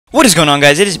What is going on,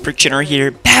 guys? It is Brickgeneral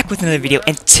here, back with another video,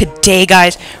 and today,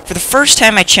 guys, for the first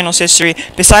time in my channel's history,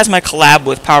 besides my collab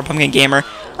with Power Pumpkin Gamer,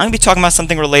 I'm going to be talking about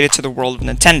something related to the world of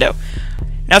Nintendo.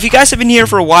 Now, if you guys have been here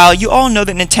for a while, you all know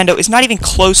that Nintendo is not even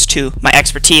close to my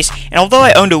expertise, and although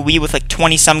I owned a Wii with like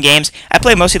 20-some games, I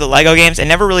played mostly the LEGO games and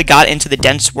never really got into the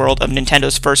dense world of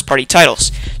Nintendo's first-party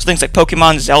titles. So things like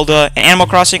Pokemon, Zelda, and Animal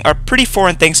Crossing are pretty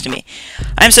foreign things to me.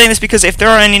 I'm saying this because if there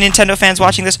are any Nintendo fans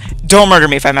watching this, don't murder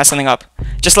me if I mess something up.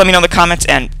 Just let me know in the comments,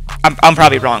 and I'm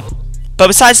probably wrong. But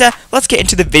besides that, let's get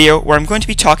into the video where I'm going to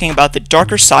be talking about the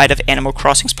darker side of Animal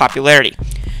Crossing's popularity.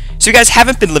 So you guys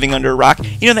haven't been living under a rock,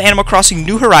 you know that Animal Crossing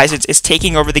New Horizons is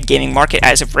taking over the gaming market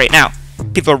as of right now.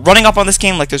 People are running up on this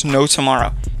game like there's no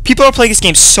tomorrow. People are playing this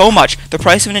game so much, the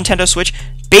price of a Nintendo Switch,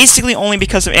 basically only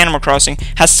because of Animal Crossing,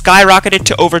 has skyrocketed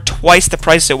to over twice the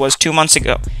price it was 2 months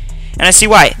ago. And I see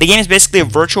why. The game is basically a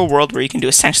virtual world where you can do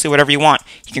essentially whatever you want.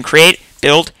 You can create,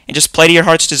 build, and just play to your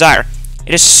heart's desire.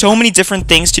 It has so many different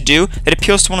things to do that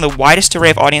appeals to one of the widest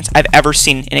array of audience I've ever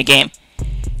seen in a game.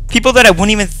 People that I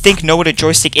wouldn't even think know what a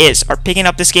joystick is are picking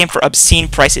up this game for obscene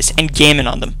prices and gaming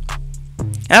on them.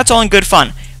 And that's all in good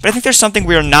fun, but I think there's something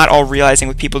we are not all realizing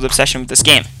with people's obsession with this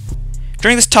game.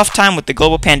 During this tough time with the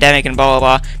global pandemic and blah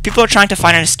blah blah, people are trying to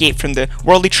find an escape from the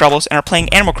worldly troubles and are playing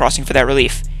Animal Crossing for that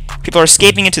relief. People are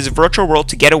escaping into this virtual world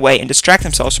to get away and distract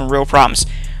themselves from real problems,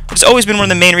 which has always been one of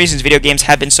the main reasons video games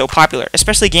have been so popular,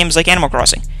 especially games like Animal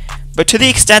Crossing. But to the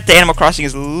extent that Animal Crossing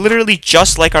is literally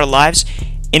just like our lives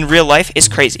in real life is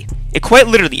crazy. It quite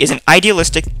literally is an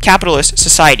idealistic, capitalist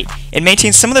society. It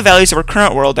maintains some of the values of our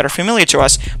current world that are familiar to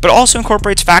us, but also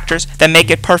incorporates factors that make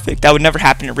it perfect that would never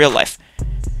happen in real life.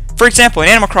 For example, in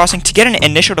Animal Crossing, to get an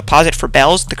initial deposit for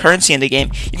bells, the currency in the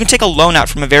game, you can take a loan out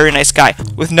from a very nice guy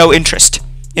with no interest.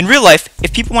 In real life,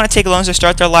 if people want to take loans to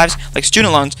start their lives, like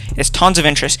student loans, it has tons of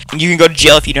interest, and you can go to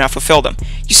jail if you do not fulfill them.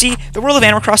 You see, the world of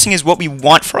Animal Crossing is what we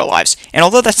want for our lives, and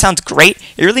although that sounds great,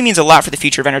 it really means a lot for the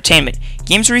future of entertainment.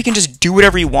 Games where you can just do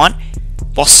whatever you want,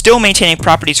 while still maintaining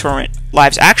properties from our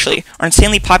lives actually, are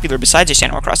insanely popular besides just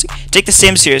Animal Crossing. Take The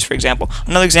Sims series, for example,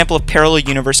 another example of parallel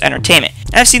universe entertainment.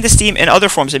 And I've seen this theme in other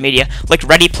forms of media, like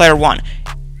Ready Player One.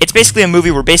 It's basically a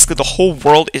movie where basically the whole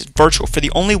world is virtual for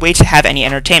the only way to have any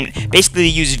entertainment. Basically, they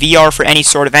use VR for any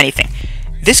sort of anything.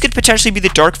 This could potentially be the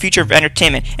dark future of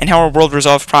entertainment and how our world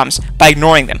resolves problems by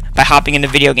ignoring them, by hopping into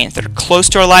video games that are close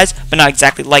to our lives but not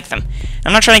exactly like them.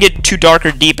 I'm not trying to get too dark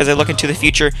or deep as I look into the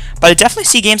future, but I definitely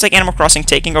see games like Animal Crossing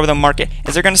taking over the market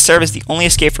as they're going to serve as the only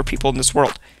escape for people in this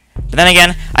world. But then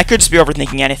again, I could just be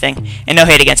overthinking anything, and no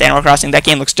hate against Animal Crossing, that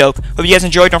game looks dope. Hope you guys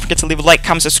enjoyed, don't forget to leave a like,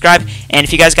 comment, subscribe, and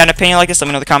if you guys got an opinion like this, let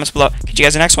me know in the comments below. Catch you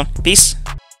guys in the next one. Peace!